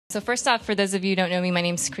So first off, for those of you who don't know me, my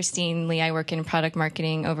name's Christine Lee. I work in product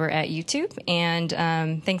marketing over at YouTube. And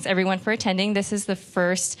thanks everyone for attending. This is the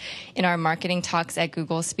first in our Marketing Talks at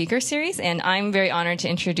Google speaker series. And I'm very honored to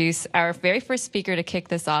introduce our very first speaker to kick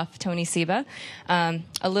this off, Tony Seba. A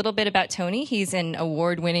little bit about Tony. He's an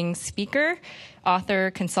award-winning speaker,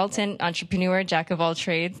 author, consultant, entrepreneur, jack of all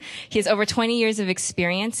trades. He has over 20 years of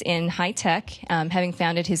experience in high tech, having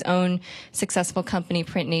founded his own successful company,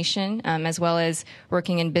 Print Nation, as well as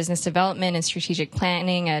working in business development and strategic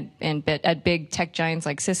planning at big tech giants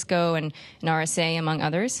like Cisco and RSA, among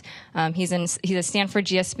others. He's a Stanford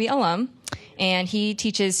GSB alum. And he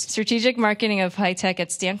teaches strategic marketing of high tech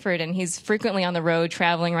at Stanford, and he's frequently on the road,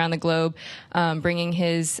 traveling around the globe, bringing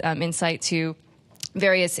his insight to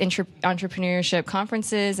various entrepreneurship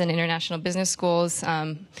conferences and international business schools.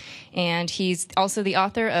 And he's also the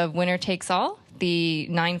author of Winner Takes All, the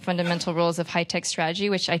 9 Fundamental Rules of High-Tech Strategy,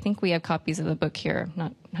 which I think we have copies of the book here. I'm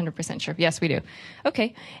not 100% sure. Yes, we do.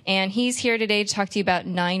 Okay. And he's here today to talk to you about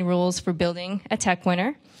 9 rules for building a tech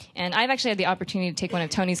winner. And I've actually had the opportunity to take one of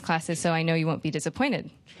Tony's classes, so I know you won't be disappointed.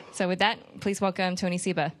 So with that, please welcome Tony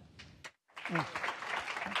Seba.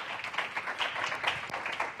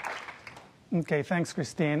 Okay, thanks,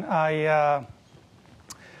 Christine.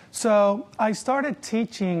 So I started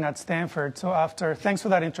teaching at Stanford. So thanks for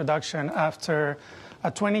that introduction. After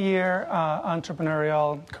a 20-year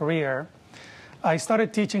entrepreneurial career, I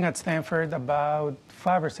started teaching at Stanford about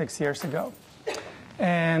 5 or 6 years ago.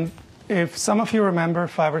 And if some of you remember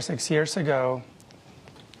 5 or 6 years ago,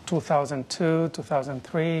 2002,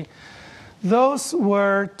 2003, those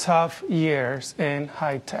were tough years in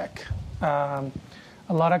high tech. A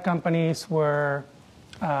lot of companies were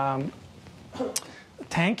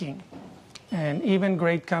tanking, and even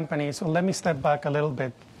great companies. So let me step back a little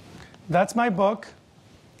bit. That's my book,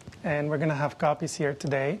 and we're going to have copies here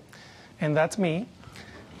today, and that's me.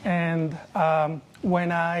 And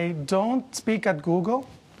when I don't speak at Google,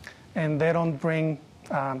 and they don't bring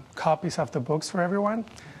copies of the books for everyone,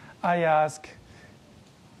 I ask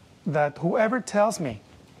that whoever tells me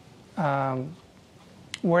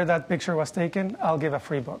where that picture was taken, I'll give a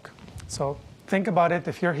free book. So think about it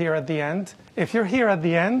if you're here at the end. If you're here at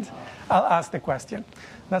the end, I'll ask the question.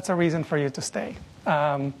 That's a reason for you to stay.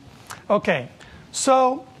 Okay,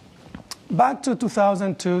 so back to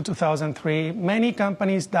 2002, 2003, many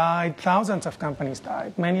companies died, thousands of companies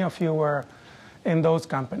died. Many of you were in those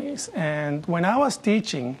companies. And when I was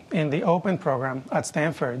teaching in the open program at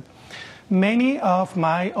Stanford, many of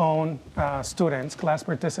my own students, class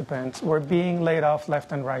participants, were being laid off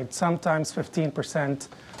left and right. Sometimes 15%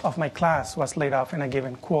 of my class was laid off in a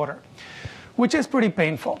given quarter, which is pretty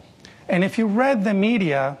painful. And if you read the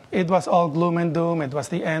media, it was all gloom and doom. It was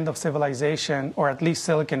the end of civilization, or at least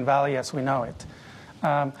Silicon Valley as we know it.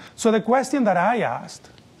 So the question that I asked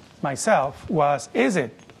myself was, is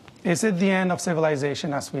it the end of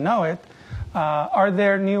civilization as we know it? Are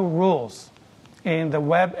there new rules in the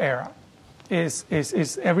web era? Is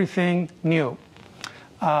everything new?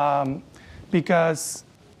 Because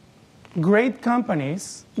great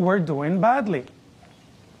companies were doing badly.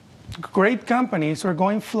 Great companies were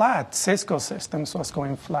going flat. Cisco Systems was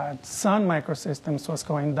going flat. Sun Microsystems was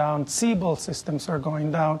going down. Siebel Systems are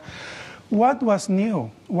going down. What was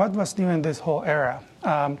new? What was new in this whole era?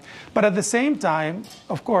 But at the same time,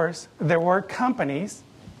 of course, there were companies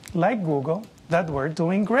like Google that were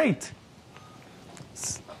doing great.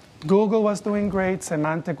 Google was doing great,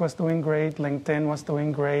 Symantec was doing great, LinkedIn was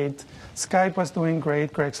doing great, Skype was doing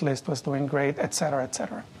great, Craigslist was doing great, et cetera, et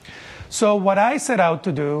cetera. So what I set out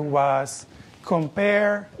to do was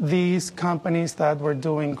compare these companies that were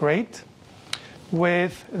doing great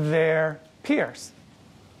with their peers,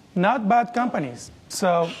 not bad companies.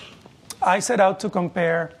 So I set out to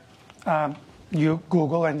compare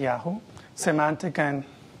Google and Yahoo, Symantec and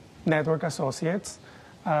Network Associates,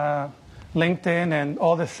 LinkedIn and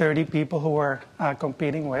all the 30 people who were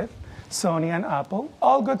competing with, Sony and Apple,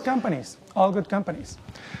 all good companies, all good companies.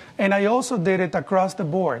 And I also did it across the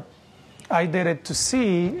board. I did it to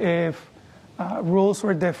see if rules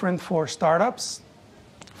were different for startups,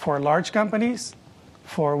 for large companies,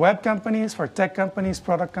 for web companies, for tech companies,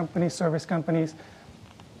 product companies, service companies,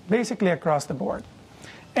 basically across the board.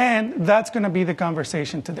 And that's going to be the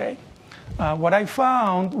conversation today. What I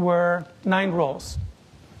found were 9 rules.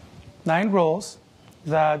 9 rules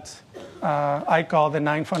that I call the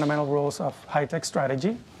 9 fundamental rules of high-tech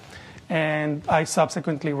strategy. And I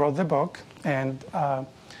subsequently wrote the book, and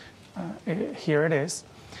here it is.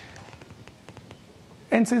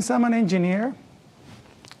 And since I'm an engineer,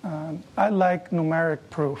 I like numeric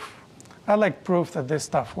proof. I like proof that this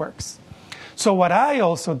stuff works. So what I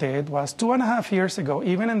also did was 2.5 years ago,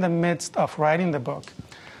 even in the midst of writing the book,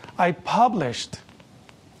 I published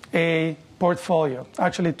a portfolio,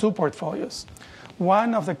 actually 2 portfolios.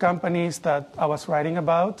 One of the companies that I was writing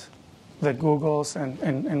about, the Googles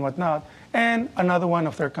and whatnot, and another one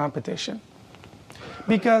of their competition.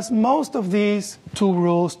 Because most of these 2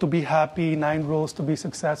 rules to be happy, 9 rules to be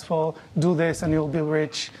successful, do this and you'll be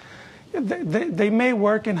rich, they may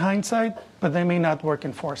work in hindsight, but they may not work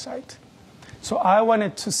in foresight. So I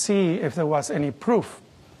wanted to see if there was any proof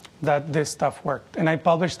that this stuff worked. And I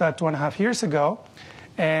published that 2.5 years ago,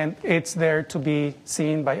 and it's there to be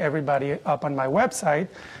seen by everybody up on my website.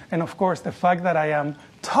 And of course, the fact that I am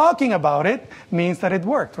talking about it means that it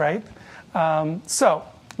worked, right? So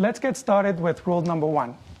let's get started with rule number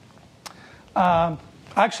 1.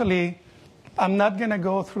 Actually, I'm not going to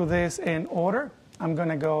go through this in order. I'm going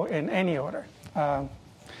to go in any order.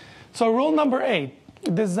 So rule number 8,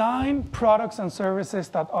 design products and services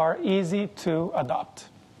that are easy to adopt.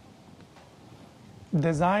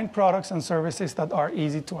 Design products and services that are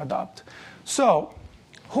easy to adopt. So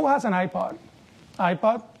who has an iPod?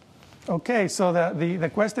 iPod? Okay, so the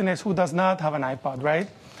question is, who does not have an iPod, right?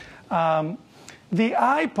 The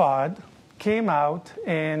iPod came out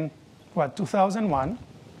in, 2001?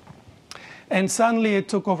 And suddenly it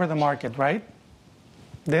took over the market, right?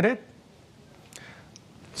 Did it?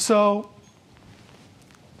 So,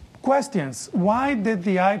 questions. Why did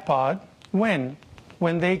the iPod win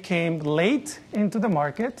when they came late into the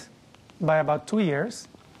market by about 2 years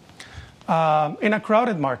in a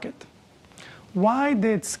crowded market? Why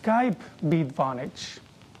did Skype beat Vonage?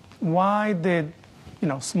 Why did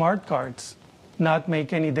smart cards not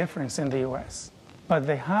make any difference in the US? But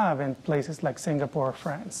they have in places like Singapore or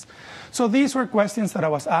France. So these were questions that I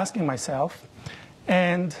was asking myself.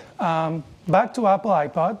 And back to Apple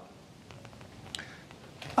iPod.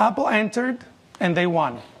 Apple entered and they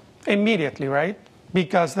won immediately, right?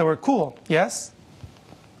 Because they were cool, yes?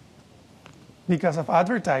 Because of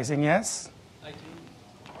advertising, yes?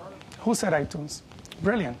 Who said iTunes?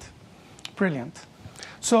 Brilliant, brilliant.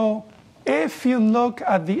 So if you look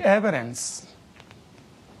at the evidence,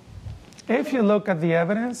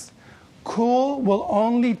 cool will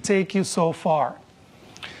only take you so far.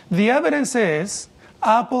 The evidence is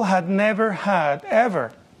Apple had never had,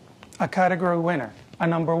 ever, a category winner, a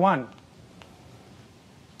number 1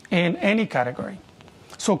 in any category.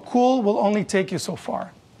 So cool will only take you so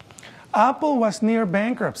far. Apple was near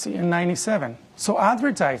bankruptcy in '97. So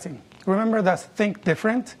advertising, remember that Think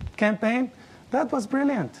Different campaign? That was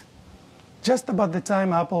brilliant. Just about the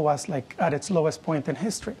time Apple was at its lowest point in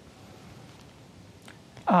history.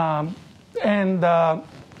 A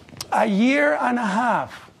year and a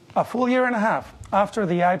half, a full year and a half after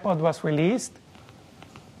the iPod was released,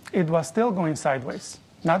 it was still going sideways.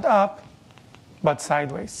 Not up, but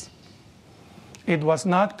sideways. It was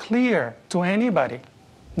not clear to anybody,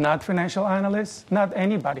 not financial analysts, not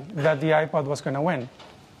anybody, that the iPod was going to win.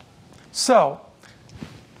 So,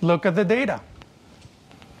 look at the data.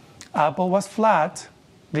 Apple was flat,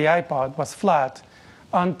 the iPod was flat,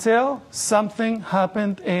 until something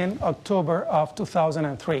happened in October of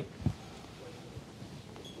 2003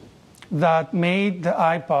 that made the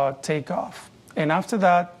iPod take off. And after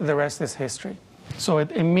that, the rest is history. So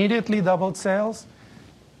it immediately doubled sales.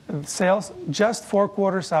 Sales just 4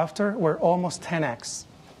 quarters after were almost 10x.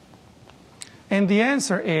 And the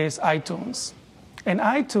answer is iTunes. And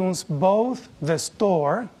iTunes, both the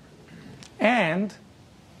store and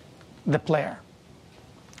the player.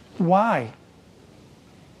 Why?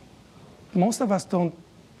 Most of us don't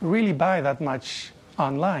really buy that much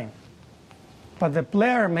online. But the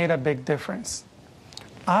player made a big difference.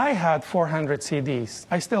 I had 400 CDs.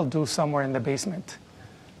 I still do somewhere in the basement.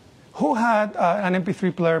 Who had an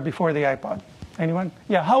MP3 player before the iPod? Anyone?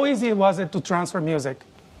 Yeah, how easy was it to transfer music?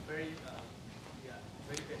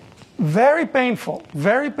 Very painful,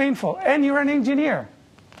 very painful. And you're an engineer.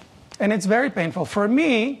 And it's very painful. For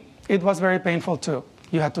me, it was very painful too.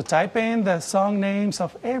 You had to type in the song names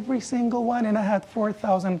of every single one, and I had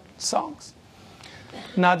 4,000 songs.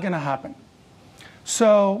 Not going to happen.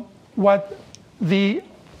 So what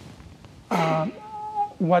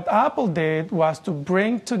Apple did was to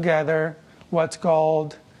bring together what's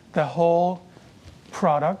called the whole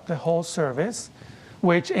product, the whole service,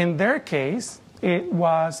 which in their case, it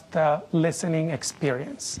was the listening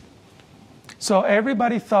experience. So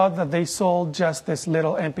everybody thought that they sold just this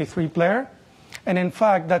little MP3 player. And in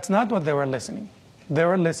fact, that's not what they were listening. They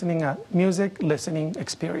were listening at music listening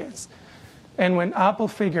experience. And when Apple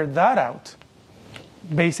figured that out,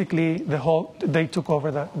 basically they took over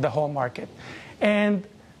the whole market. And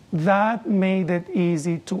that made it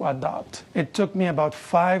easy to adopt. It took me about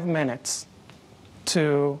 5 minutes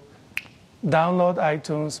to download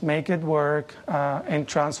iTunes, make it work, and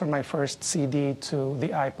transfer my first CD to the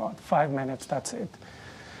iPod. 5 minutes, that's it.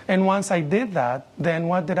 And once I did that, then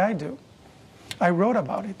what did I do? I wrote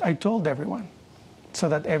about it. I told everyone so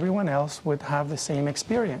that everyone else would have the same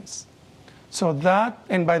experience. So that,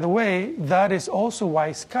 and by the way, that is also why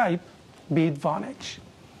Skype beat Vonage,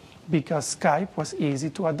 because Skype was easy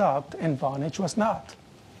to adopt and Vonage was not.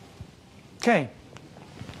 Okay.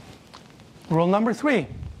 Rule number 3,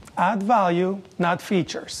 add value, not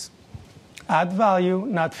features. Add value,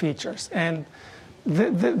 not features. And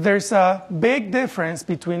there's a big difference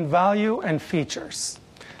between value and features.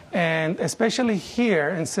 And especially here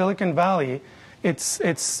in Silicon Valley,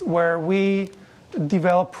 it's where we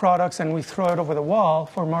develop products and we throw it over the wall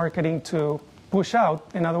for marketing to push out.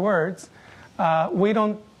 In other words, we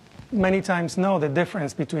don't many times know the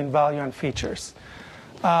difference between value and features.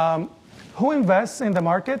 Who invests in the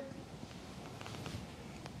market?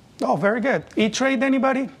 Oh, very good. E-Trade,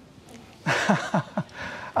 anybody?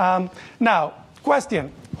 Now,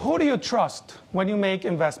 question. Who do you trust when you make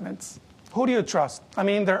investments? Who do you trust? I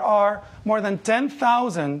mean, there are more than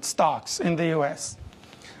 10,000 stocks in the US.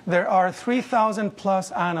 There are 3,000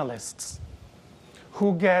 plus analysts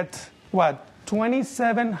who get, what,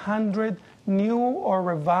 2,700 new or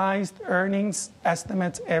revised earnings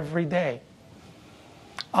estimates every day.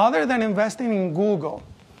 Other than investing in Google,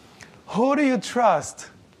 who do you trust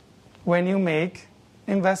when you make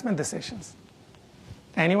investment decisions?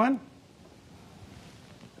 Anyone?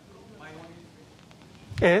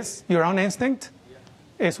 Is your own instinct?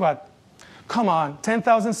 Yeah. Is what? Come on,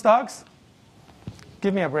 10,000 stocks?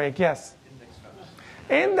 Give me a break, yes. Index funds.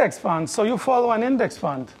 Index funds, so you follow an index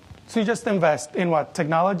fund. So you just invest in what?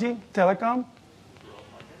 Technology, telecom?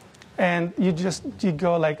 And you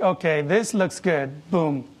go like, okay, this looks good,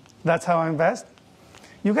 boom. That's how I invest.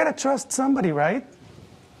 You gotta trust somebody, right?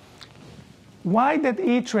 Why did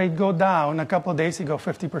E-Trade go down a couple of days ago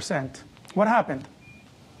 50%? What happened?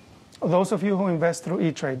 Those of you who invest through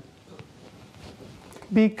E-Trade.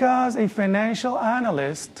 Because a financial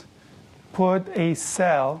analyst put a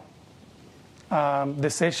sell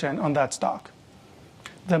decision on that stock.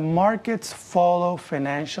 The markets follow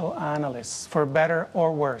financial analysts, for better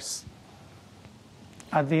or worse.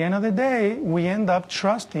 At the end of the day, we end up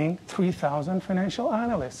trusting 3,000 financial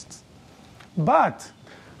analysts. But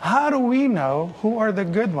how do we know who are the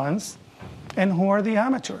good ones and who are the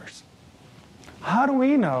amateurs? How do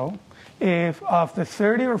we know if of the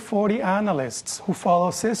 30 or 40 analysts who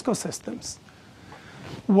follow Cisco systems,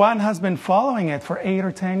 one has been following it for 8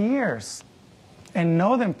 or 10 years and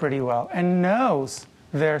know them pretty well and knows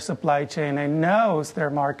their supply chain and knows their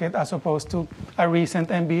market, as opposed to a recent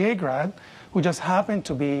MBA grad who just happened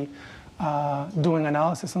to be doing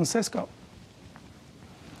analysis on Cisco?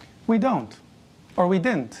 We don't, or we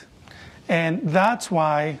didn't. And that's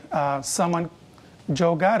why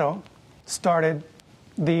Joe Gatto, started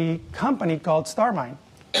the company called StarMine.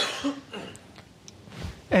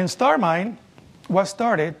 And StarMine was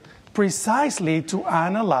started precisely to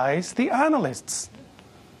analyze the analysts,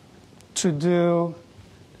 to do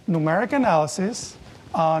numeric analysis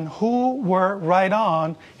on who were right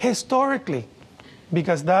on historically,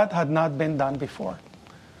 because that had not been done before.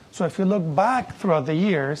 So if you look back throughout the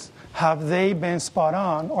years, have they been spot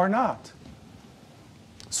on or not?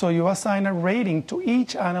 So you assign a rating to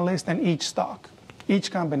each analyst and each stock,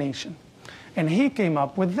 each combination. And he came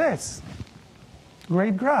up with this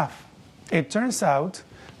great graph. It turns out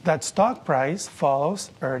that stock price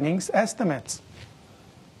follows earnings estimates.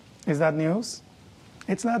 Is that news?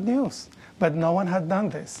 It's not news, but no one had done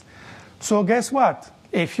this. So guess what?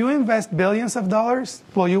 If you invest billions of dollars,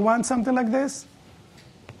 will you want something like this?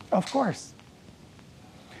 Of course.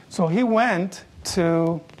 So he went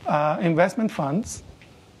to investment funds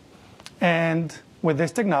and with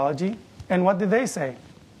this technology, and what did they say?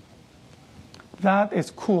 That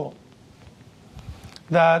is cool.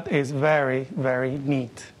 That is very, very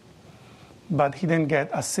neat. But he didn't get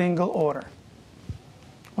a single order.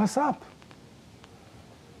 What's up?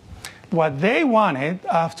 What they wanted,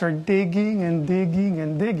 after digging and digging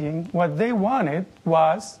and digging, what they wanted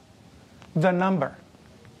was the number.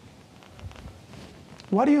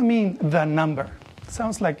 What do you mean, the number?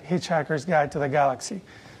 Sounds like Hitchhiker's Guide to the Galaxy.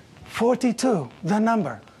 42, the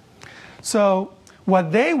number. So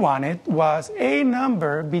what they wanted was a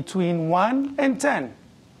number between 1 and 10.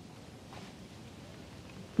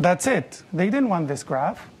 That's it. They didn't want this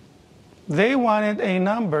graph. They wanted a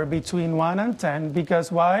number between 1 and 10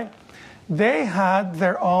 because why? They had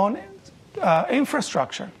their own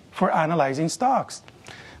infrastructure for analyzing stocks.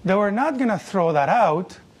 They were not going to throw that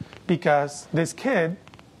out because this kid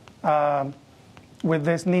with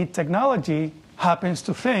this neat technology happens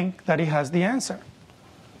to think that he has the answer.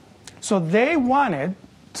 So they wanted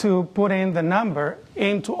to put in the number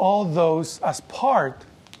into all those as part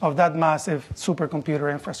of that massive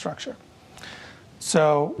supercomputer infrastructure.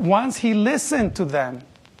 So once he listened to them,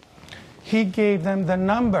 he gave them the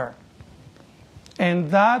number. And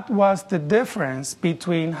that was the difference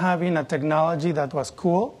between having a technology that was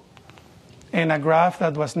cool and a graph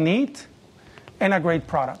that was neat and a great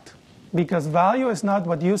product. Because value is not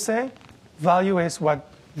what you say, value is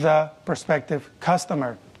what the prospective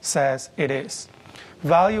customer says it is.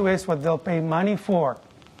 Value is what they'll pay money for,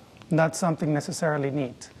 not something necessarily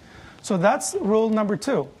neat. So that's rule number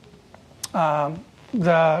 2.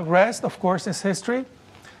 The rest, of course, is history.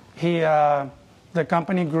 The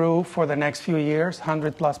company grew for the next few years,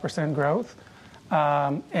 100+% growth.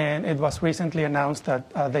 And it was recently announced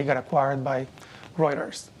that they got acquired by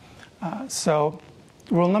Reuters. So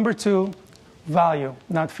rule number 2, value,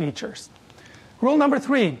 not features. Rule number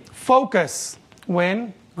 3, focus.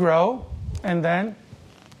 Win, grow, and then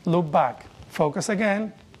loop back. Focus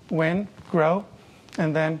again, win, grow,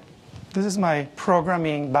 and then this is my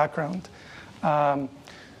programming background.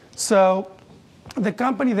 So the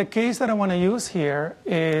company, the case that I want to use here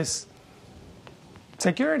is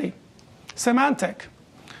security, Symantec.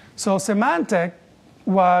 So Symantec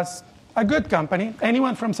was a good company.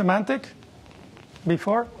 Anyone from Symantec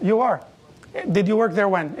before? You are. Did you work there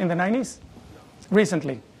when? In the 90s?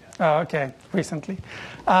 Recently. Oh, okay, recently.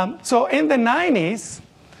 So in the 90s,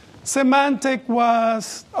 Symantec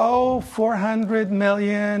was, 400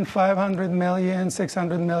 million, 500 million,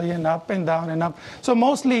 600 million, up and down and up. So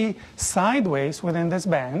mostly sideways within this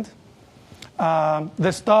band.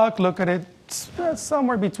 The stock, look at it,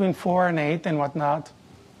 somewhere between 4 and 8 and whatnot.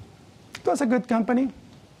 It was a good company.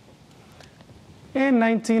 In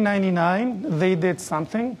 1999, they did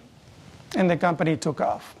something, and the company took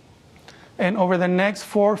off. And over the next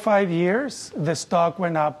 4 or 5 years, the stock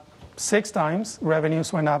went up 6 times,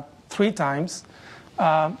 revenues went up 3 times.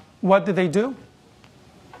 What did they do?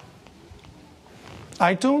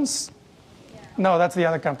 iTunes? No, that's the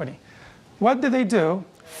other company. What did they do?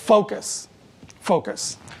 Focus.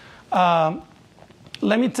 Focus.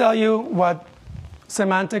 Let me tell you what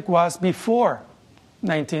Symantec was before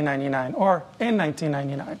 1999 or in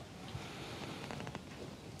 1999.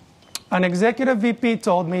 An executive VP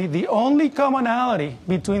told me the only commonality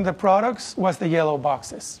between the products was the yellow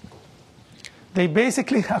boxes. They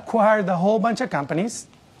basically acquired a whole bunch of companies,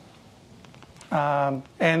 and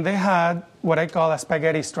they had what I call a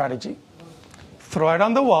spaghetti strategy. Throw it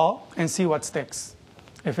on the wall and see what sticks.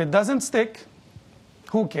 If it doesn't stick,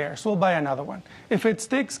 who cares? We'll buy another one. If it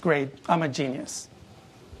sticks, great, I'm a genius.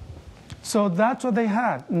 So that's what they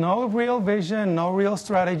had. No real vision, no real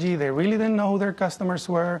strategy. They really didn't know who their customers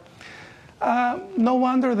were. No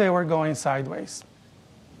wonder they were going sideways.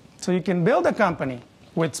 So you can build a company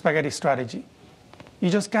with spaghetti strategy. You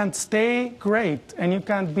just can't stay great, and you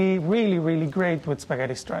can't be really, really great with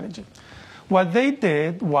spaghetti strategy. What they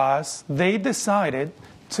did was they decided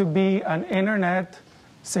to be an internet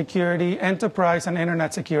security, enterprise and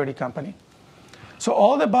internet security company. So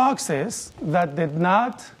all the boxes that did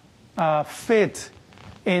not fit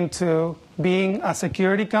into being a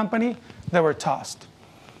security company, they were tossed.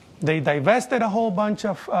 They divested a whole bunch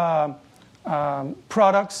of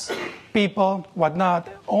products, people, whatnot,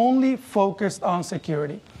 only focused on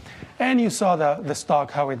security. And you saw the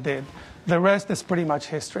stock, how it did. The rest is pretty much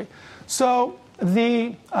history. So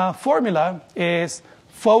the formula is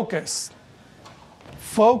focus.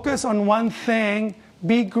 Focus on one thing.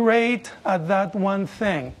 Be great at that one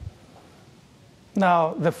thing.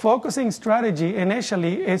 Now, the focusing strategy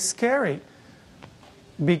initially is scary.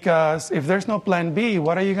 Because if there's no plan B,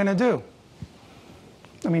 what are you going to do?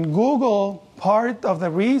 I mean, Google, part of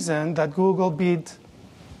the reason that Google beat,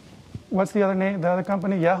 what's the other name, the other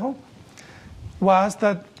company, Yahoo? Was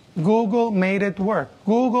that Google made it work.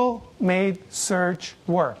 Google made search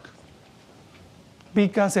work.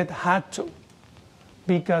 Because it had to.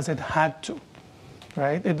 Because it had to.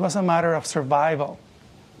 Right? It was a matter of survival.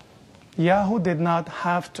 Yahoo did not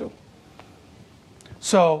have to.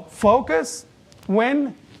 So focus,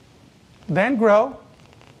 win, then grow,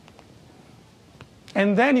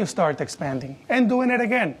 and then you start expanding and doing it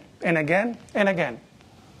again and again and again.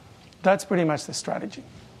 That's pretty much the strategy.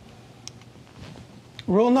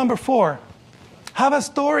 Rule number 4, have a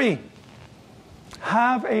story.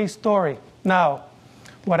 Have a story. Now,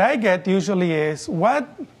 what I get usually is, what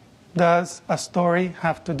does a story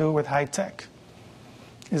have to do with high tech?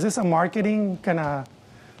 Is this a marketing kind of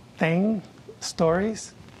thing,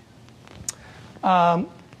 stories?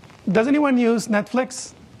 Does anyone use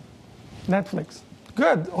Netflix? Netflix.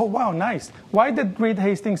 Good. Oh, wow, nice. Why did Reed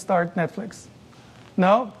Hastings start Netflix?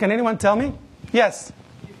 No? Can anyone tell me? Yes?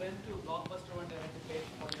 He went to Blockbuster one day and to pay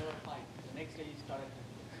 $40 fine. The next day he started.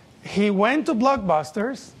 He went to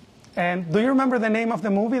Blockbusters, and do you remember the name of the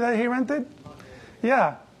movie that he rented?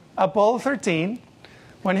 Yeah, Apollo 13.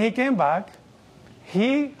 When he came back,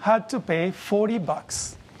 he had to pay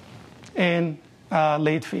 $40 in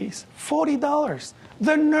late fees. $40.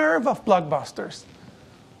 The nerve of Blockbusters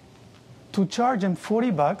to charge him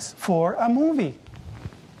 $40 for a movie.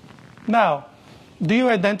 Now, do you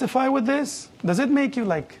identify with this? Does it make you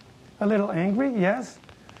like a little angry? Yes?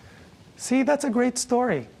 See, that's a great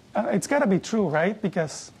story. It's got to be true, right?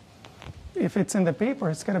 Because if it's in the paper,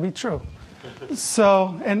 it's got to be true.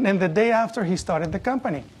 So, and the day after he started the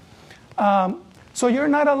company. So you're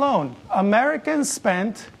not alone. Americans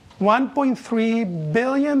spent $1.3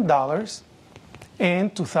 billion in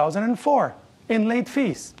 2004 in late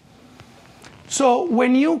fees. So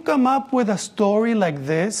when you come up with a story like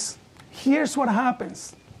this, here's what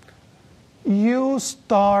happens. You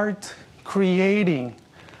start creating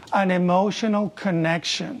an emotional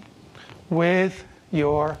connection with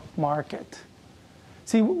your market.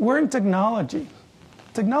 See, we're in technology.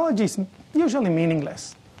 Technology is usually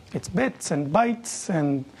meaningless. It's bits and bytes,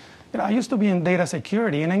 and I used to be in data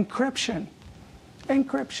security and encryption.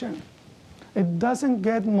 Encryption. It doesn't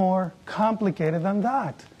get more complicated than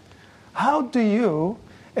that. How do you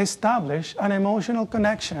establish an emotional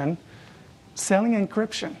connection selling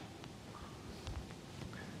encryption?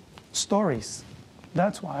 Stories.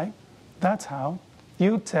 That's why. That's how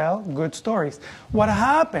you tell good stories. What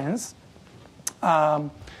happens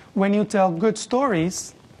when you tell good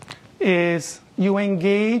stories is you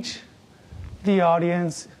engage the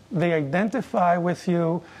audience, they identify with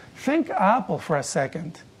you. Think Apple for a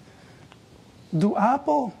second. Do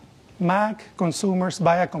Apple, Mac consumers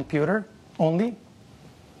buy a computer only?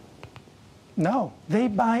 No, they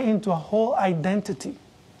buy into a whole identity,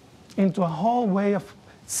 into a whole way of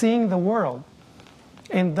seeing the world.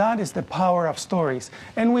 And that is the power of stories.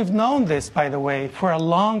 And we've known this, by the way, for a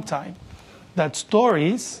long time, that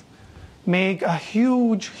stories make a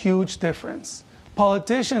huge, huge difference.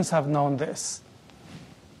 Politicians have known this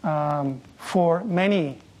for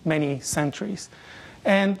many, many centuries.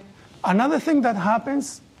 And another thing that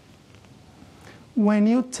happens when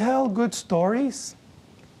you tell good stories,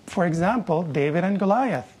 for example, David and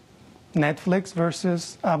Goliath, Netflix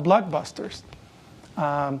versus Blockbusters,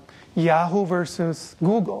 Yahoo versus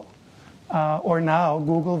Google, or now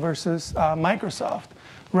Google versus Microsoft,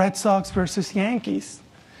 Red Sox versus Yankees.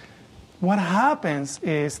 What happens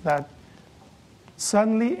is that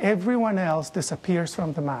suddenly everyone else disappears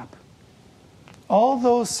from the map. All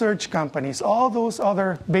those search companies, all those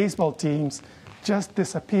other baseball teams just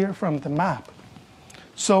disappear from the map.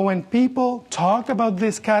 So when people talk about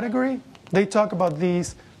this category, they talk about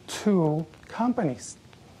these two companies.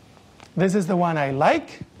 This is the one I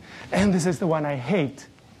like, and this is the one I hate.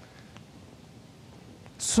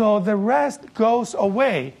 So the rest goes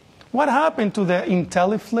away. What happened to the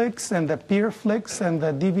IntelliFlix and the PeerFlix and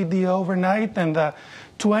the DVD Overnight and the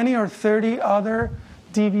 20 or 30 other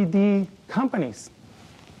DVD companies?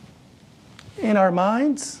 In our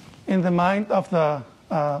minds, in the mind of the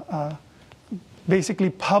basically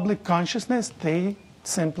public consciousness, they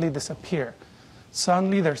simply disappear.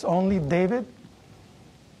 Suddenly there's only David,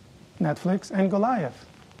 Netflix, and Goliath,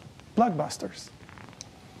 Blockbusters.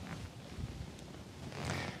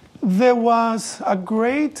 There was a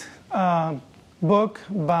great book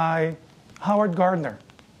by Howard Gardner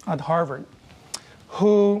at Harvard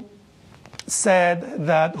who set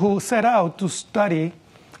out to study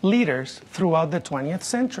leaders throughout the 20th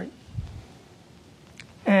century.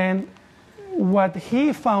 And what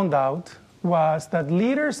he found out was that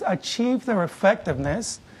leaders achieve their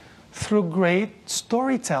effectiveness through great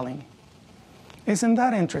storytelling. Isn't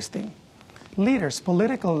that interesting? Leaders,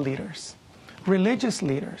 political leaders, religious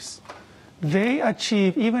leaders, they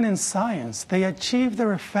achieve, even in science, they achieve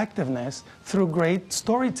their effectiveness through great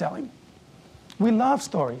storytelling. We love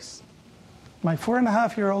stories. My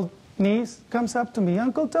 4.5-year-old niece comes up to me,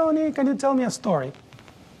 Uncle Tony, can you tell me a story?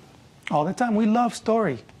 All the time. We love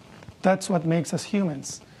story. That's what makes us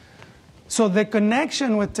humans. So the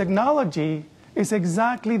connection with technology is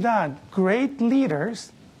exactly that. Great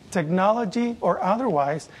leaders, technology or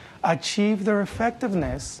otherwise, achieve their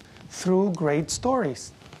effectiveness through great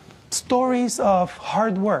stories. Stories of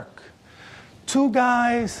hard work. 2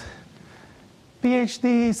 guys,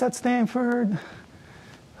 PhDs at Stanford,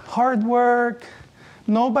 hard work,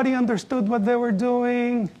 nobody understood what they were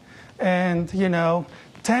doing, and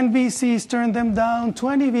 10 VCs turned them down,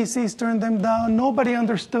 20 VCs turned them down, nobody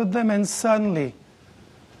understood them, and suddenly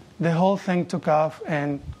the whole thing took off.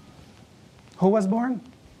 And who was born?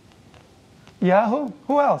 Yahoo?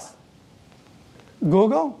 Who else?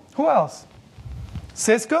 Google? Who else?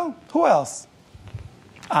 Cisco? Who else?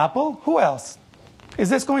 Apple? Who else? Is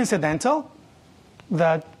this coincidental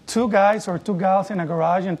that two guys or two gals in a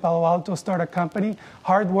garage in Palo Alto start a company,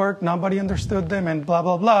 hard work, nobody understood them, and blah,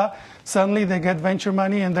 blah, blah. Suddenly they get venture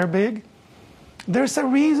money and they're big? There's a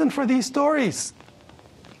reason for these stories,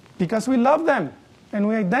 because we love them and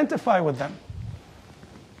we identify with them.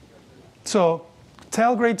 So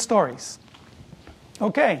tell great stories.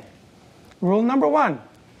 Okay, rule number 1.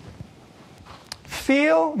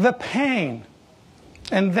 Feel the pain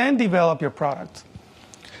and then develop your product.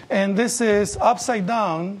 And this is upside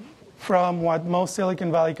down from what most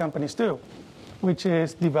Silicon Valley companies do, which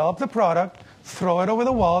is develop the product, throw it over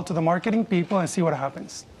the wall to the marketing people, and see what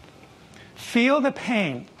happens. Feel the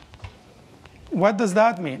pain. What does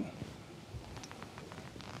that mean?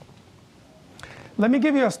 Let me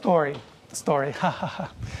give you a story.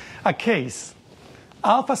 A case.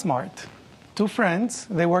 AlphaSmart, two friends,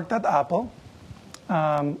 they worked at Apple,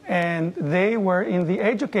 and they were in the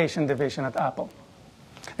education division at Apple.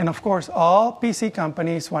 And of course, all PC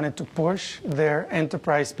companies wanted to push their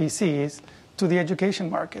enterprise PCs to the education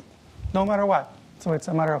market, no matter what. So it's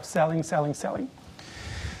a matter of selling, selling, selling.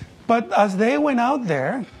 But as they went out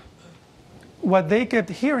there, what they kept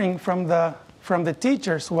hearing from the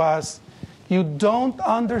teachers was, you don't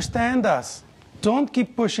understand us. Don't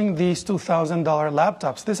keep pushing these $2,000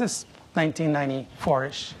 laptops. This is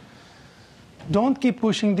 1994-ish. Don't keep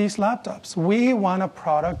pushing these laptops. We want a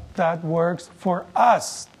product that works for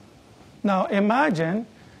us. Now imagine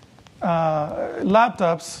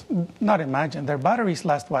laptops, not imagine, their batteries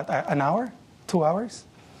last what, an hour, 2 hours?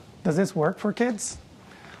 Does this work for kids?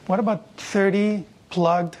 What about 30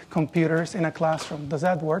 plugged computers in a classroom? Does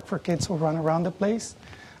that work for kids who run around the place?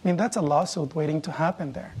 I mean, that's a lawsuit waiting to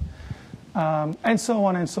happen there. And so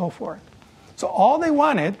on and so forth. So all they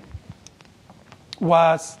wanted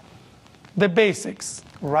was the basics: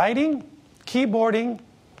 writing, keyboarding,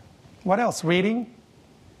 what else? Reading,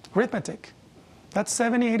 arithmetic. That's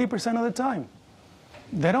 70–80% of the time.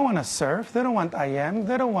 They don't want to surf, they don't want IM,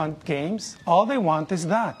 they don't want games. All they want is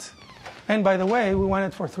that. And by the way, we want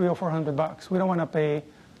it for $300 or $400. We don't want to pay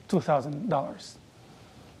 $2,000.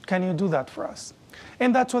 Can you do that for us?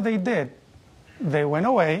 And that's what they did. They went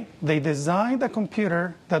away, they designed a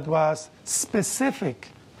computer that was specific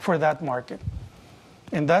for that market.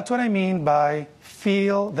 And that's what I mean by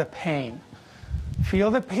feel the pain.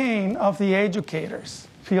 Feel the pain of the educators.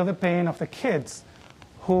 Feel the pain of the kids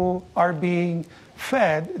who are being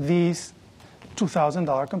fed these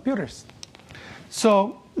 $2,000 computers.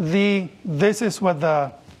 So this is what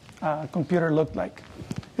the computer looked like.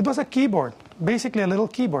 It was a keyboard, basically a little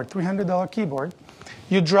keyboard, $300 keyboard.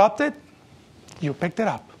 You dropped it, you picked it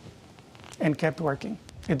up, and kept working.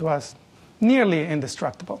 It was nearly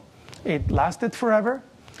indestructible. It lasted forever.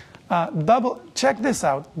 Check this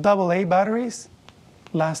out, AA batteries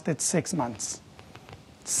lasted 6 months.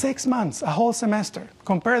 6 months, a whole semester.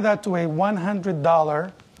 Compare that to a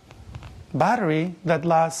 $100 battery that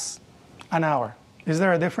lasts an hour. Is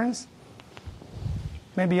there a difference?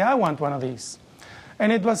 Maybe I want one of these.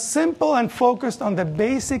 And it was simple and focused on the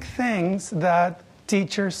basic things that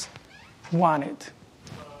teachers wanted.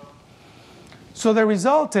 So the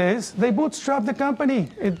result is they bootstrapped the company.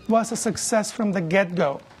 It was a success from the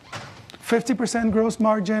get-go. 50% gross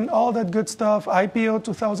margin, all that good stuff, IPO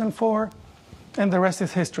 2004, and the rest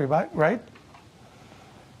is history, right?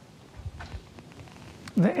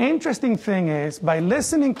 The interesting thing is, by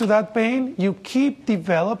listening to that pain, you keep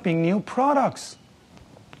developing new products.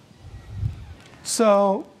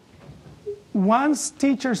 So once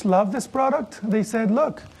teachers loved this product, they said,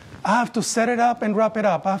 look, I have to set it up and wrap it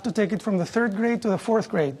up. I have to take it from the 3rd grade to the 4th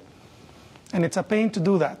grade. And it's a pain to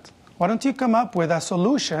do that. Why don't you come up with a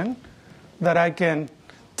solution that I can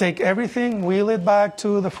take everything, wheel it back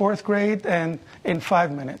to the 4th grade, and in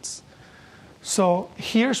 5 minutes. So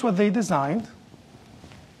here's what they designed.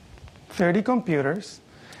 30 computers.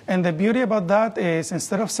 And the beauty about that is,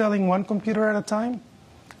 instead of selling one computer at a time,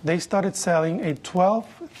 they started selling a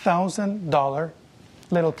 $12,000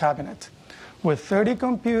 little cabinet with 30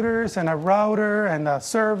 computers and a router and a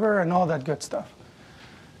server and all that good stuff.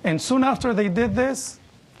 And soon after they did this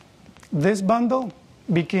bundle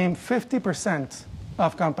became 50%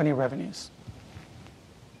 of company revenues.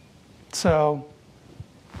 So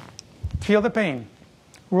feel the pain.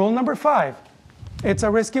 Rule number 5, it's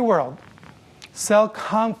a risky world. Sell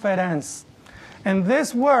confidence. And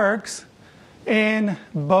this works in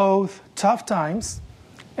both tough times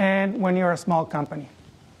and when you're a small company.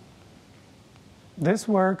 This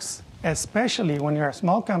works especially when you're a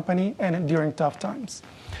small company and during tough times.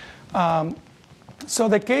 So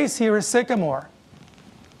the case here is Sycamore.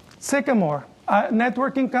 Sycamore, a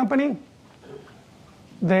networking company,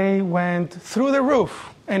 they went through the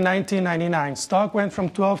roof in 1999. Stock went from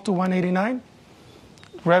 12 to 189.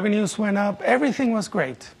 Revenues went up. Everything was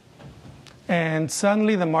great. And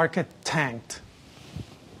suddenly the market tanked.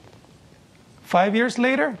 5 years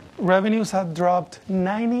later, revenues had dropped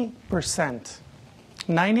 90%.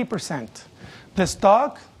 90%. The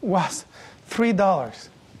stock was $3.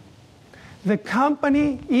 The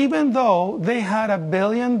company, even though they had $1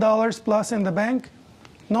 billion plus in the bank,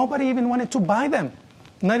 nobody even wanted to buy them.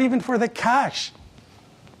 Not even for the cash.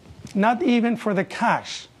 Not even for the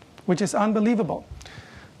cash, which is unbelievable.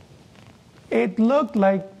 It looked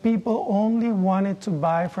like people only wanted to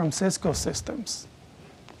buy from Cisco Systems.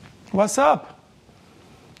 What's up?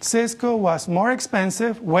 Cisco was more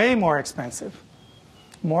expensive, way more expensive,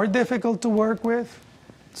 more difficult to work with.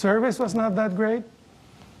 Service was not that great.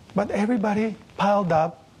 But everybody piled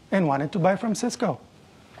up and wanted to buy from Cisco.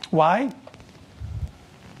 Why?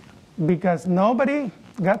 Because nobody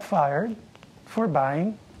got fired for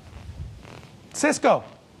buying Cisco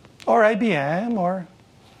or IBM or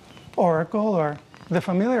Oracle or the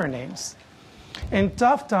familiar names. In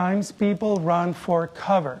tough times, people run for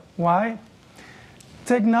cover. Why?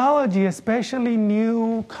 Technology, especially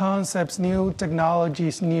new concepts, new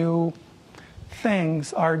technologies, new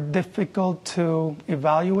things are difficult to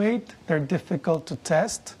evaluate. They're difficult to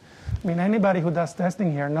test. I mean, anybody who does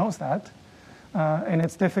testing here knows that. And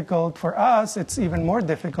it's difficult for us. It's even more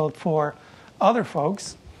difficult for other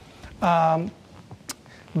folks.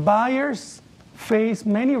 Buyers face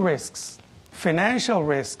many risks: financial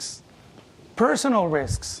risks, personal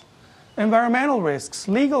risks, environmental risks,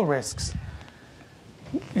 legal risks.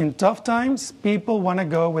 In tough times, people want to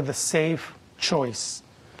go with a safe choice.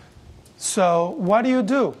 So what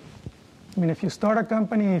do? I mean, if you start a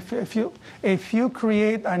company, if you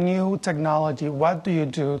create a new technology, what do you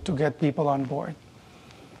do to get people on board?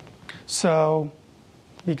 So,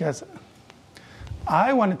 because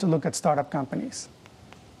I wanted to look at startup companies,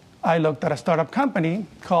 I looked at a startup company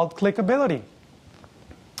called Clickability.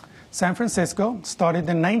 San Francisco, started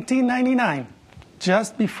in 1999,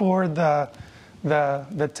 just before the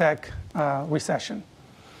tech recession.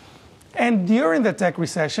 And during the tech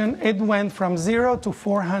recession, it went from 0 to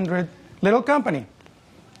 400, little company.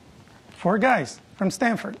 4 guys from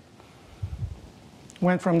Stanford.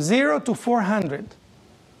 Went from 0 to 400.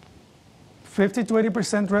 50 to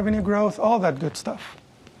 80% revenue growth, all that good stuff.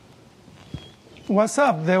 What's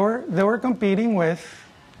up? They were competing with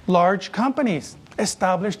large companies,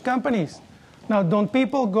 established companies. Now, don't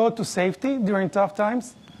people go to safety during tough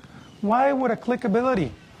times? Why would a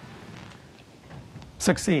Clickability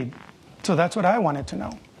succeed? So that's what I wanted to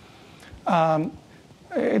know.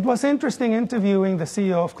 It was interesting interviewing the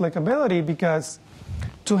CEO of Clickability because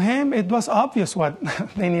to him it was obvious what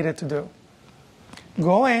they needed to do.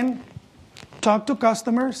 Go in, talk to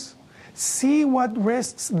customers, see what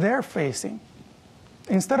risks they're facing.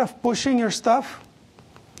 Instead of pushing your stuff,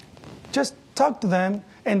 just talk to them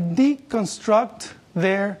and deconstruct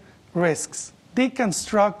their risks.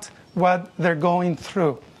 Deconstruct what they're going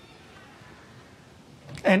through.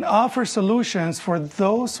 And offer solutions for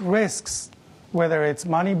those risks, whether it's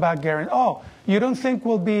money back guarantee. Oh, you don't think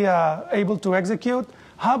we'll be able to execute?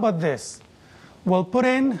 How about this? We'll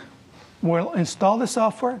install the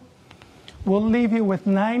software. We'll leave you with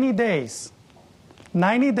 90 days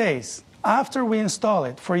after we install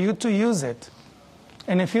it for you to use it.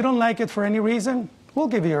 And if you don't like it for any reason, we'll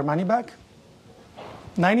give you your money back.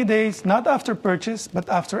 90 days, not after purchase, but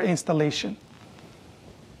after installation.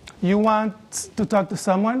 You want to talk to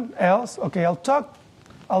someone else? Okay,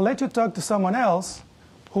 I'll let you talk to someone else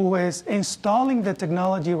who is installing the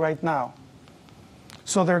technology right now.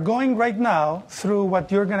 So they're going right now through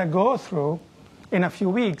what you're going to go through in a few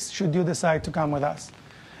weeks should you decide to come with us.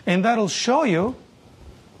 And that'll show you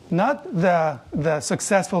not the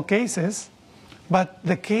successful cases, but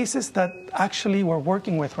the cases that actually we're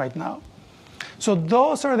working with right now. So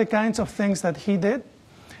those are the kinds of things that he did.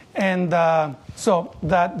 And so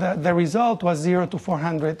the result was 0 to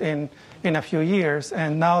 400 in a few years,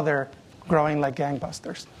 and now they're growing like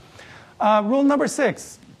gangbusters. Rule number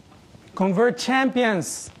 6, convert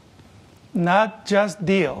champions, not just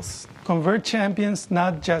deals. Convert champions,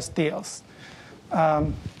 not just deals.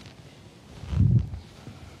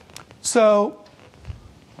 So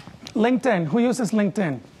LinkedIn, who uses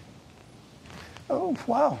LinkedIn? Oh,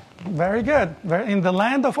 wow, very good. In the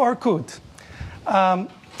land of Orkut.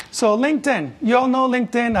 So LinkedIn, you all know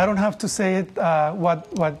LinkedIn. I don't have to say it,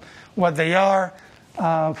 what they are.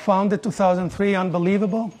 Founded 2003,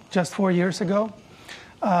 unbelievable, just 4 years ago.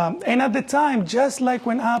 And at the time, just like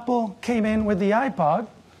when Apple came in with the iPod,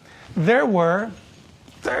 there were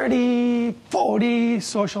 30, 40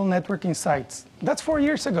 social networking sites. That's 4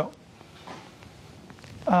 years ago.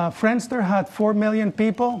 Friendster had 4 million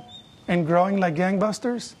people and growing like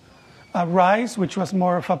gangbusters. Rise, which was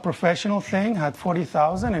more of a professional thing, had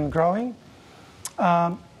 40,000 and growing.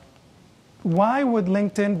 Why would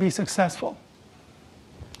LinkedIn be successful?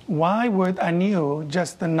 Why would a new,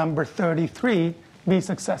 just the number 33, be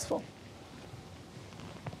successful?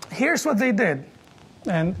 Here's what they did.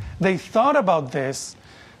 And they thought about this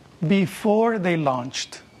before they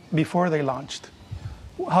launched.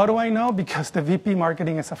 How do I know? Because the VP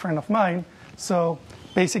marketing is a friend of mine. So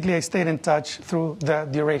basically, I stayed in touch through the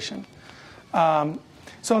duration.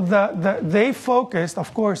 So they focused,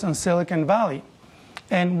 of course, on Silicon Valley.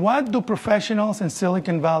 And what do professionals in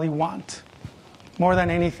Silicon Valley want more than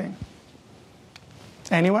anything?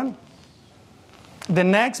 Anyone? The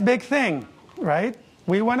next big thing, right?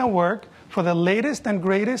 We want to work for the latest and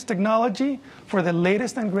greatest technology, for the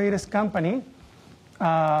latest and greatest company.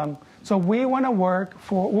 So we want to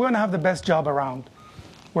we want to have the best job around,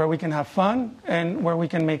 where we can have fun and where we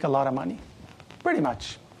can make a lot of money, pretty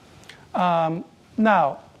much.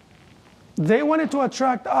 Now, they wanted to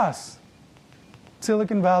attract us,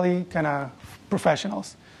 Silicon Valley kind of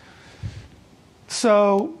professionals.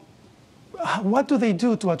 So what do they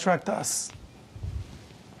do to attract us?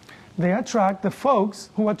 They attract the folks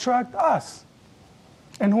who attract us.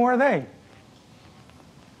 And who are they?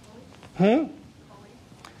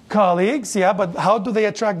 Colleagues, yeah, but how do they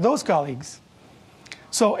attract those colleagues?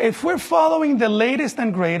 So if we're following the latest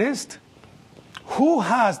and greatest, who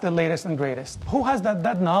has the latest and greatest? Who has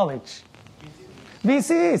that knowledge?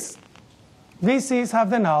 VCs. VCs have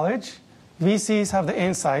the knowledge, VCs have the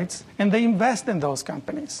insights, and they invest in those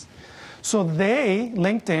companies. So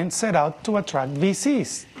LinkedIn, set out to attract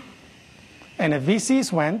VCs. And if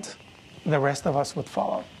VCs went, the rest of us would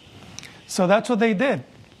follow. So that's what they did.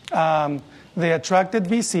 They attracted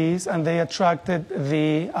VCs and they attracted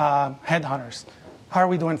the headhunters. How are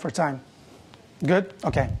we doing for time? Good?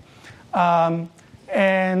 Okay.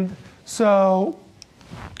 And so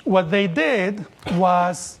what they did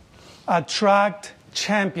was attract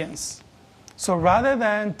champions. So rather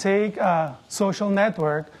than take a social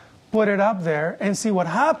network, put it up there and see what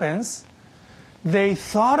happens, they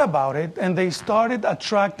thought about it and they started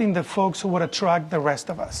attracting the folks who would attract the rest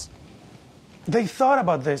of us. They thought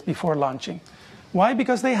about this before launching. Why?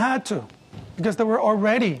 Because they had to. Because there were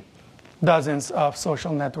already dozens of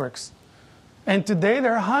social networks. And today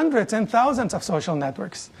there are hundreds and thousands of social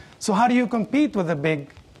networks. So how do you compete with the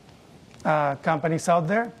big companies out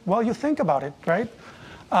there? Well, you think about it, right?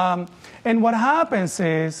 And what happens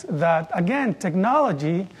is that, again,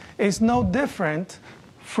 technology is no different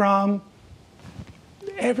from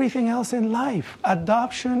everything else in life.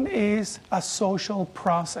 Adoption is a social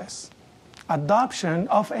process. Adoption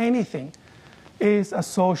of anything is a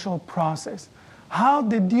social process. How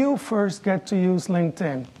did you first get to use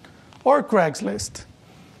LinkedIn or Craigslist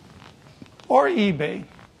or eBay?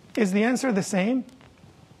 Is the answer the same?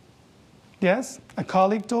 Yes? A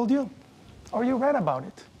colleague told you? Or you read about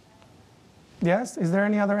it? Yes? Is there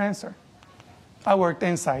any other answer? I worked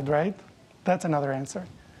inside, right? That's another answer.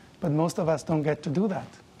 But most of us don't get to do that.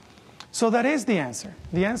 So that is the answer.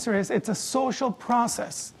 The answer is it's a social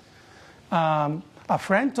process. A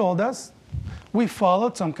friend told us we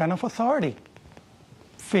followed some kind of authority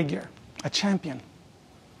figure, a champion.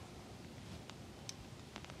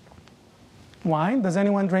 Wine? Does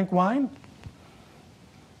anyone drink wine?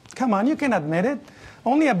 Come on, you can admit it.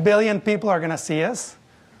 Only 1 billion people are going to see us.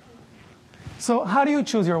 So how do you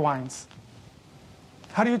choose your wines?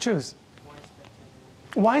 How do you choose?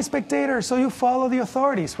 Wine Spectator. So you follow the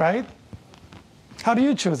authorities, right? How do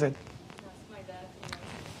you choose it? Ask my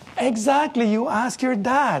dad. Exactly, you ask your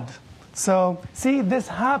dad. So see, this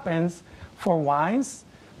happens for wines,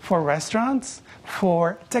 for restaurants,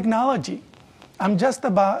 for technology. I'm just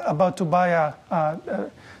about to buy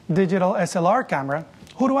a digital SLR camera.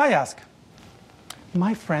 Who do I ask?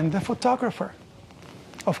 My friend, the photographer.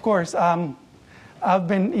 Of course, I've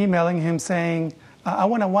been emailing him saying, I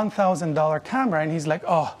want a $1,000 camera. And he's like,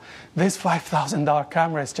 oh, this $5,000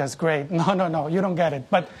 camera is just great. No, you don't get it.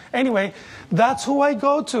 But anyway, that's who I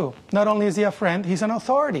go to. Not only is he a friend, he's an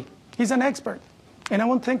authority. He's an expert. And I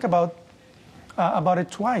won't think about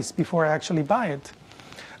it twice before I actually buy it.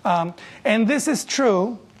 And this is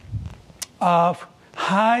true of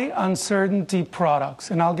high uncertainty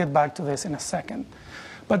products, and I'll get back to this in a second.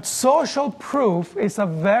 But social proof is a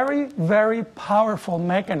very, very powerful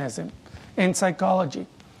mechanism in psychology.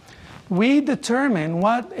 We determine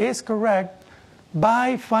what is correct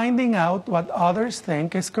by finding out what others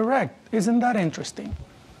think is correct. Isn't that interesting?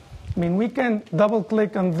 I mean, we can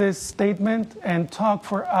double-click on this statement and talk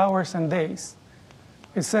for hours and days.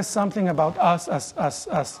 It says something about us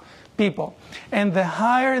as people. And the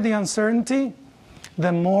higher the uncertainty,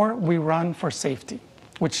 the more we run for safety,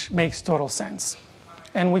 which makes total sense.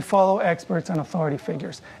 And we follow experts and authority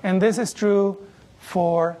figures. And this is true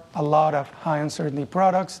for a lot of high uncertainty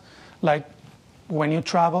products, like when you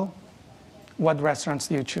travel, what restaurants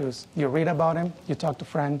do you choose? You read about them, you talk to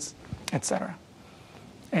friends, etc.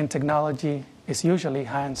 And technology is usually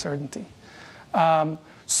high uncertainty.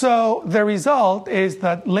 So the result is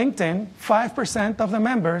that LinkedIn, 5% of the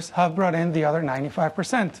members have brought in the other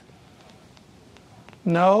 95%.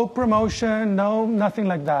 No promotion, nothing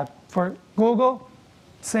like that. For Google,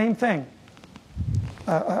 same thing.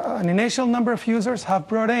 An initial number of users have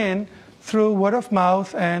brought in, through word of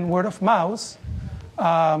mouth and word of mouse,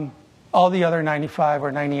 all the other 95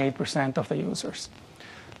 or 98% of the users.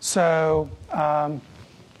 So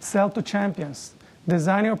sell to champions.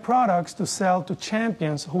 Design your products to sell to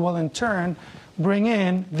champions who will in turn bring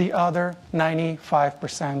in the other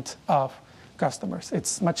 95% of customers.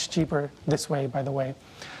 It's much cheaper this way, by the way.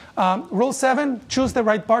 Rule 7, choose the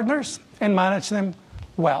right partners and manage them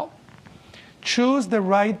well. Choose the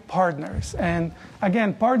right partners. And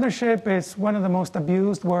again, partnership is one of the most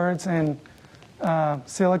abused words in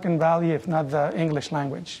Silicon Valley, if not the English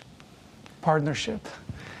language. Partnership.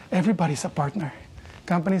 Everybody's a partner.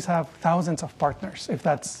 Companies have thousands of partners, if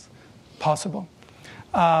that's possible.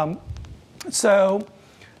 So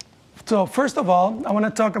first of all, I want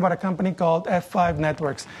to talk about a company called F5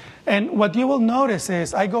 Networks. And what you will notice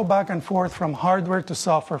is I go back and forth from hardware to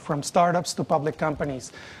software, from startups to public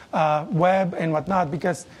companies, web and whatnot,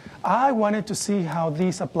 because I wanted to see how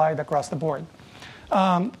these applied across the board.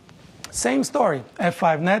 Same story.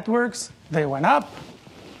 F5 Networks, they went up,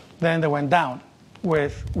 then they went down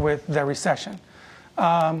with the recession.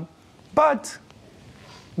 But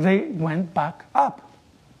they went back up.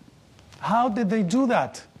 How did they do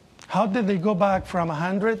that? How did they go back from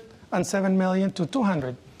 107 million to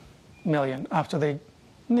 200 million after they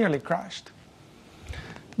nearly crashed?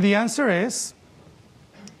 The answer is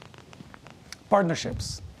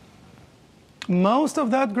partnerships. Most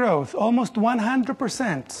of that growth, almost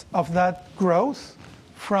 100% of that growth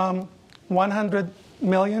from 100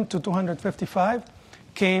 million to 255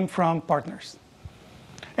 came from partners.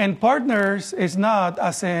 And partners is not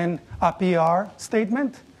as in a PR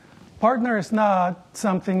statement. Partner is not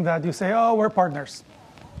something that you say, oh, we're partners.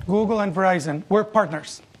 Google and Verizon, we're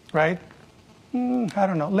partners, right? I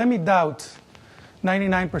don't know. Let me doubt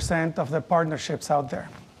 99% of the partnerships out there,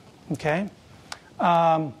 okay?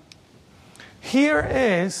 Here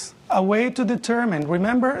is a way to determine.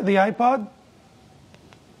 Remember the iPod?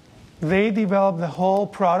 They developed the whole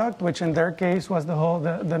product, which in their case was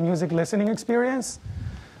the music listening experience.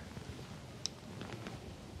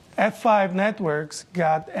 F5 Networks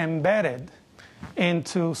got embedded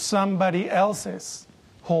into somebody else's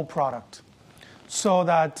whole product, so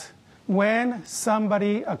that when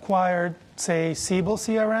somebody acquired, say, Siebel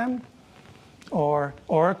CRM or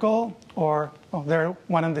Oracle, or they're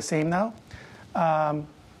one and the same now,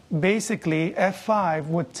 basically F5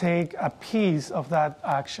 would take a piece of that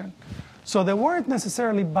action. So they weren't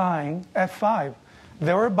necessarily buying F5.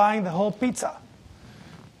 They were buying the whole pizza.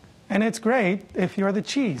 And it's great if you're the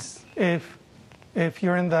cheese, if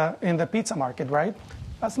you're in the pizza market, right?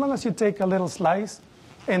 As long as you take a little slice.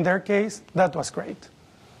 In their case, that was great.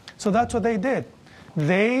 So that's what they did.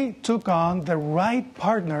 They took on the right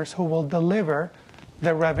partners who will deliver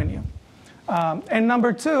the revenue. And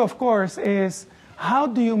number two, of course, is how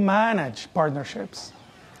do you manage partnerships?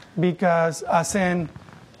 Because as in,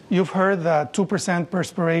 you've heard the 2%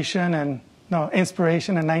 inspiration and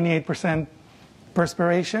 98%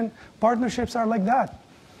 perspiration. Partnerships are like that.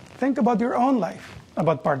 Think about your own life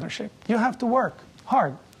about partnership. You have to work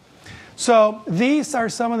hard. So these are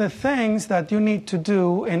some of the things that you need to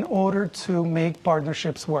do in order to make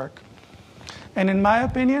partnerships work. And in my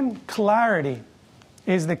opinion, clarity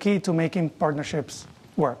is the key to making partnerships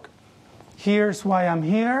work. Here's why I'm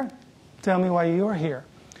here. Tell me why you're here.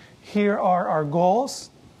 Here are our goals.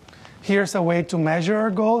 Here's a way to measure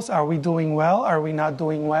our goals. Are we doing well? Are we not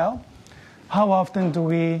doing well? How often do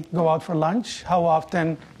we go out for lunch? How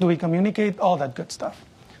often do we communicate? All that good stuff.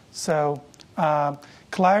 So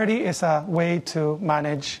clarity is a way to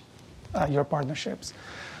manage your partnerships.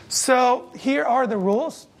 So here are the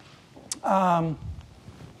rules.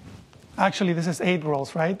 Actually, this is 8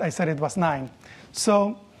 rules, right? I said it was 9.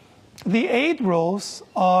 So the 8 rules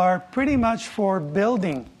are pretty much for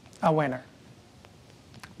building a winner.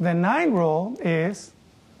 The 9 rule is,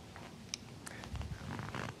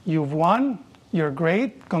 you've won, you're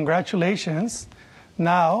great, congratulations.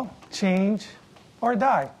 Now change or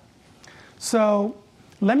die. So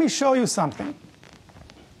let me show you something.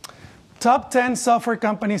 Top 10 software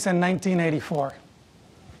companies in 1984.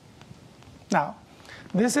 Now,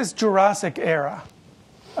 this is Jurassic era,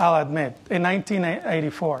 I'll admit, in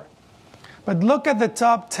 1984. But look at the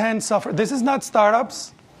top 10 software. This is not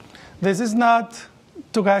startups. This is not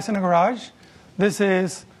 2 guys in a garage. This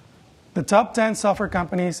is the top 10 software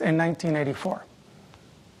companies in 1984.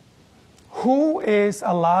 Who is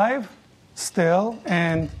alive still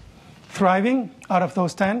and thriving out of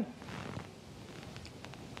those 10?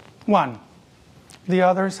 1. The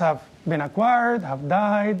others have been acquired, have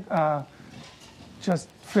died, just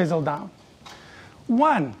fizzled down.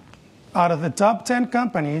 1 out of the top 10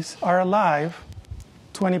 companies are alive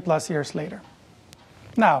 20 plus years later.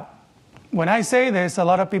 Now, when I say this, a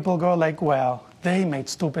lot of people go like, well, they made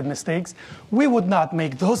stupid mistakes. We would not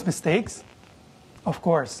make those mistakes. Of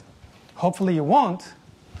course, hopefully you won't,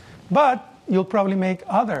 but you'll probably make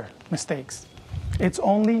other mistakes. It's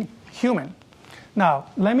only human. Now,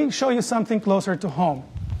 let me show you something closer to home.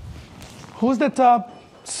 Who's the top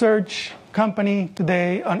search company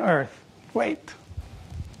today on Earth? Wait,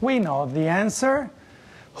 we know the answer.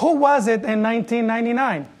 Who was it in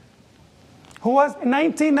 1999? Who was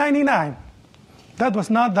 1999? That was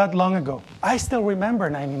not that long ago. I still remember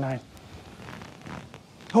 99.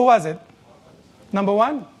 Who was it? Number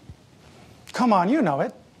 1? Come on, you know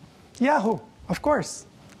it. Yahoo, of course.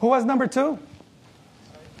 Who was number 2?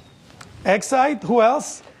 Excite. Who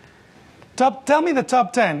else? Tell me the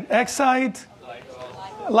top 10. Excite.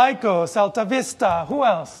 Lycos, Alta Vista. Who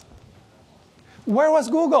else? Where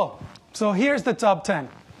was Google? So here's the top 10.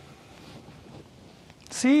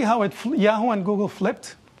 See how Yahoo and Google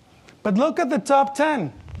flipped? But look at the top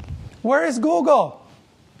 10. Where is Google?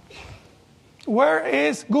 Where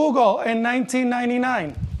is Google in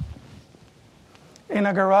 1999? In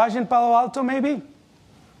a garage in Palo Alto, maybe?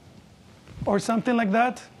 Or something like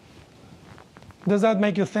that? Does that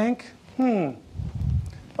make you think?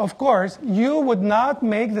 Of course, you would not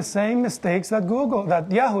make the same mistakes that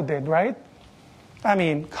Yahoo did, right? I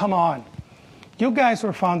mean, come on. You guys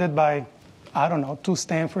were founded by, I don't know, 2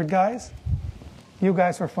 Stanford guys. You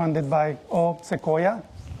guys were funded by Sequoia,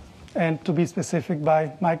 and to be specific,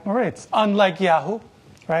 by Mike Moritz, unlike Yahoo,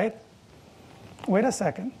 right? Wait a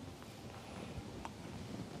second.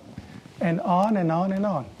 And on and on and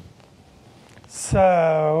on.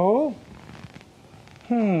 So,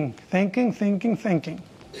 thinking.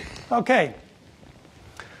 Okay.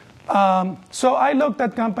 So I looked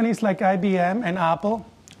at companies like IBM and Apple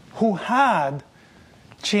who had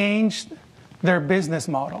changed their business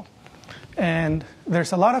model. And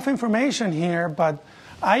there's a lot of information here, but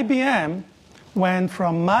IBM went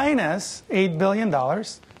from minus $8 billion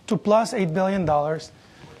to plus $8 billion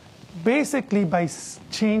basically by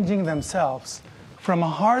changing themselves from a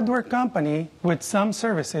hardware company with some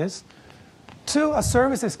services to a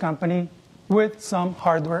services company with some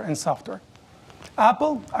hardware and software.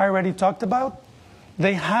 Apple, I already talked about,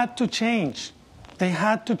 they had to change. They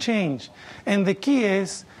had to change. And the key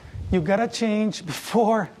is, you gotta change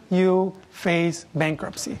before you face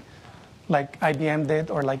bankruptcy, like IBM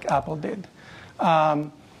did or like Apple did.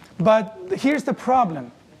 But here's the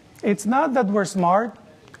problem. It's not that we're smart.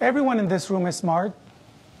 Everyone in this room is smart.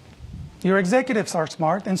 Your executives are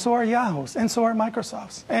smart, and so are Yahoo's, and so are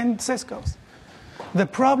Microsoft's, and Cisco's. The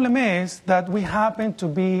problem is that we happen to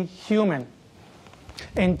be human.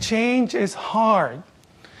 And change is hard.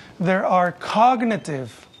 There are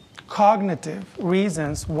cognitive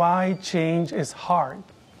reasons why change is hard.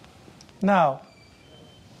 Now,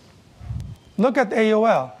 look at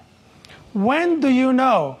AOL. When do you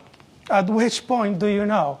know, at which point do you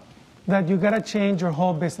know that you gotta change your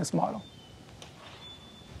whole business model?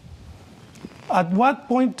 At what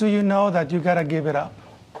point do you know that you gotta give it up?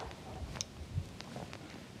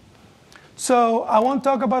 So I won't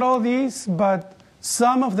talk about all these, but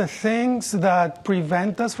some of the things that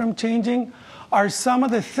prevent us from changing are some of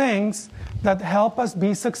the things that help us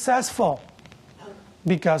be successful.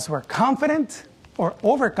 Because we're confident or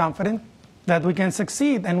overconfident that we can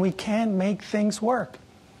succeed and we can make things work.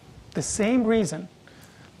 The same reason.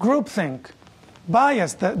 Groupthink,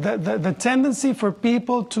 bias, the tendency for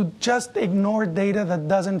people to just ignore data that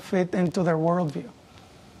doesn't fit into their worldview.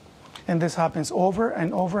 And this happens over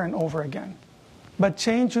and over and over again. but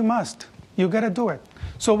change you must. You got to do it.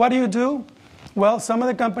 So what do? Well, some of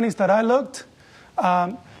the companies that I looked,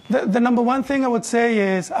 the number one thing I would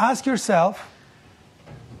say is ask yourself,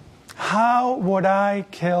 how would I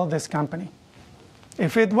kill this company?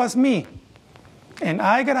 If it was me, and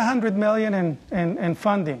I got $100 million in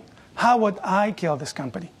funding, how would I kill this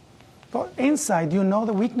company? Well, inside, you know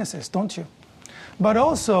the weaknesses, don't you? But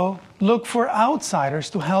also, look for outsiders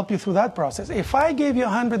to help you through that process. If I gave you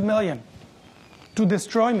 $100 million to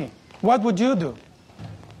destroy me, what would you do?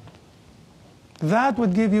 That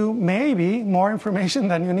would give you maybe more information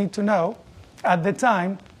than you need to know at the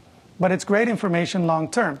time, but it's great information long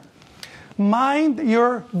term. Mind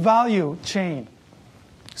your value chain.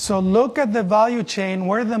 So look at the value chain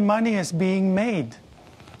where the money is being made.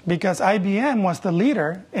 Because IBM was the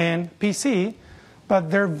leader in PC, but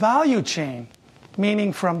their value chain,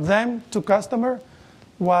 meaning from them to customer,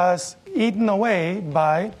 was eaten away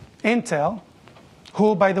by Intel,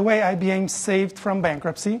 who, by the way, IBM saved from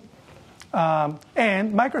bankruptcy,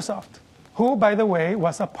 and Microsoft, who, by the way,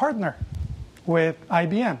 was a partner with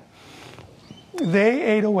IBM. They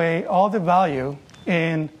ate away all the value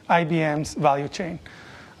in IBM's value chain.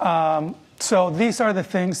 So these are the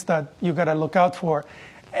things that you got to look out for.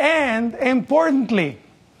 And importantly,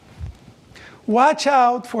 watch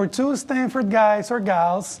out for 2 Stanford guys or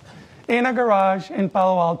gals in a garage in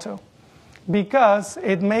Palo Alto, because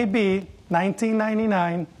it may be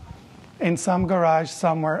 1999 in some garage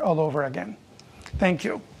somewhere all over again. Thank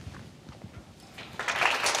you.